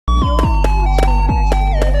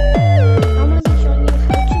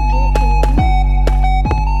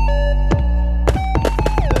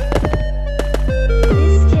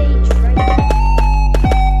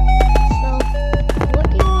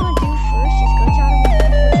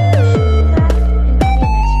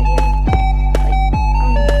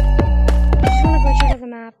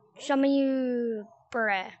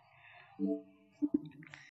Bruh.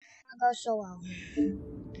 That goes so well.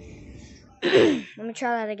 Let me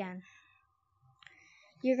try that again.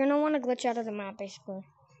 You're gonna want to glitch out of the map, basically.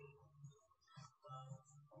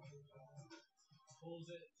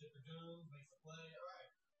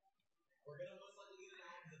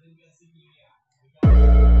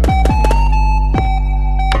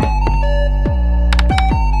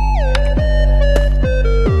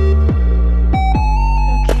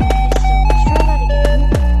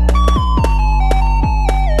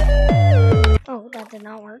 That did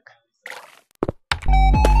not work.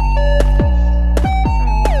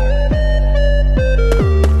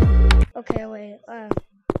 Okay, wait. I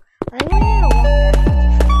think we need to walk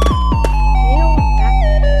back.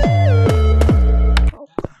 Oh,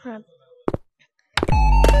 crap.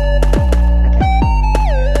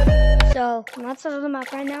 Okay. So, I'm outside of the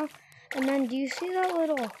map right now. And then, do you see that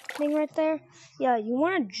little thing right there? Yeah, you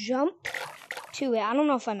want to jump to it. I don't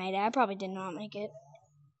know if I made it. I probably did not make it.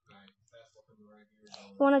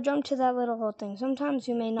 You want to jump to that little thing. Sometimes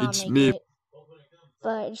you may not make it.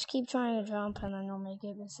 But just keep trying to jump and then you'll make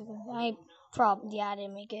it, basically. I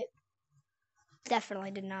didn't make it.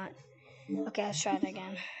 Definitely did not. Okay, let's try it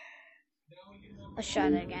again. Let's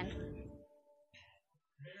try that again.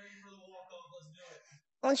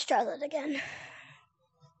 Let's try that again.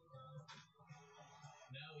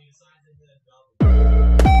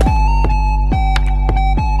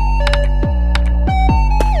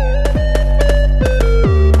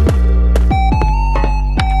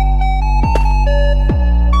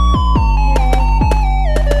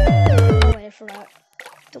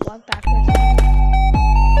 To walk backwards.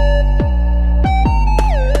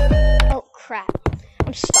 Oh crap.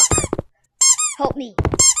 I'm stuck. Help me.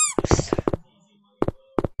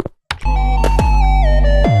 Okay.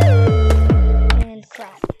 And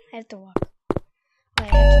crap. I have to walk.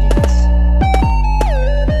 Wait, I have to do this.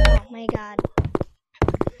 Oh my god.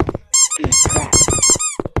 Crap.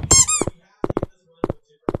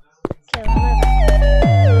 Okay, I'm over.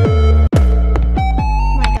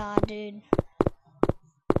 Oh my god, dude.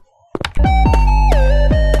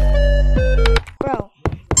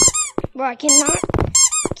 Bro, I cannot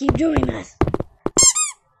keep doing this. I'm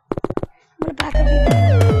gonna back up even more.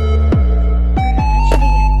 That should be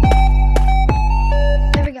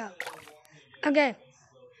good. There we go. Okay.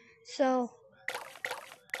 So,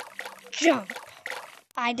 jump.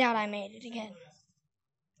 I doubt I made it again.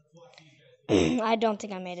 I don't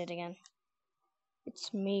think I made it again.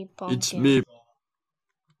 It's me, Pumpkin. It's me.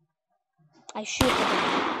 I shoot the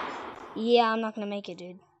guy. Yeah, I'm not gonna make it,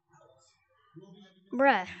 dude.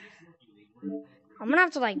 Bruh. I'm gonna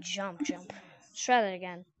have to, like, jump. Let's try that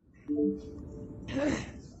again.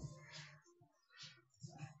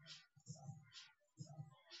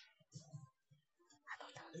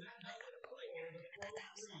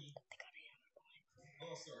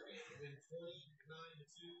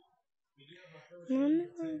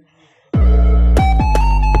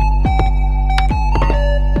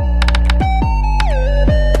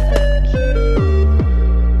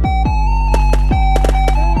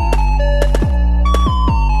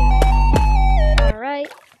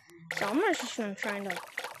 I'm trying to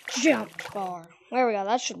jump far. There we go.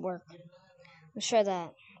 That should work. Let's try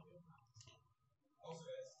that.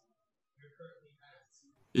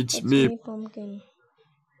 It's me, Pumpkin.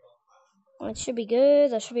 Well, it should be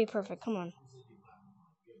good. That should be perfect. Come on.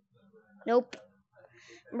 Nope.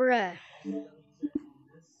 Bruh.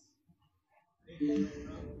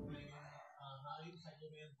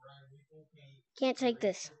 Can't take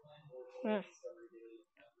this. I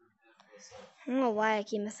don't know why I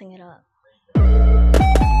keep messing it up.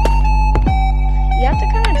 You have to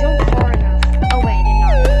kind of jump far enough. Oh wait, I did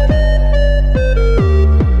not.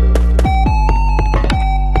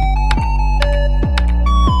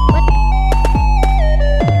 What?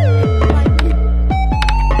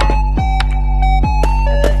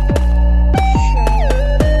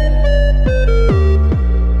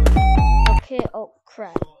 Okay, oh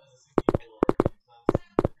crap.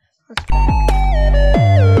 Let's back.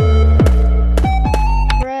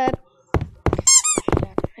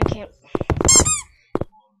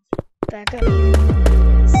 Back up here.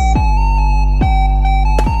 Yes.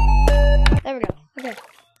 There we go. Okay.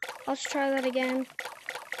 Let's try that again.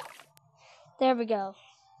 There we go.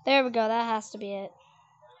 There we go. That has to be it.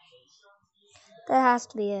 That has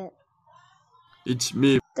to be it. It's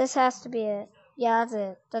me. This has to be it. Yeah, that's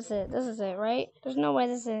it. That's it. This is it, right? There's no way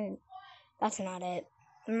this isn't. That's not it.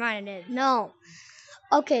 Never mind, it is. No.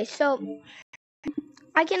 Okay, so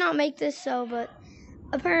I cannot make this so, but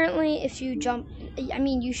apparently if you jump, I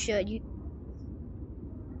mean you should.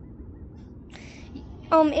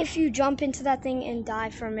 if you jump into that thing and die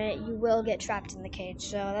from it, you will get trapped in the cage.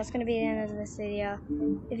 So that's going to be the end of this video.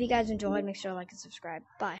 If you guys enjoyed, make sure to like and subscribe.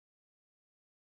 Bye.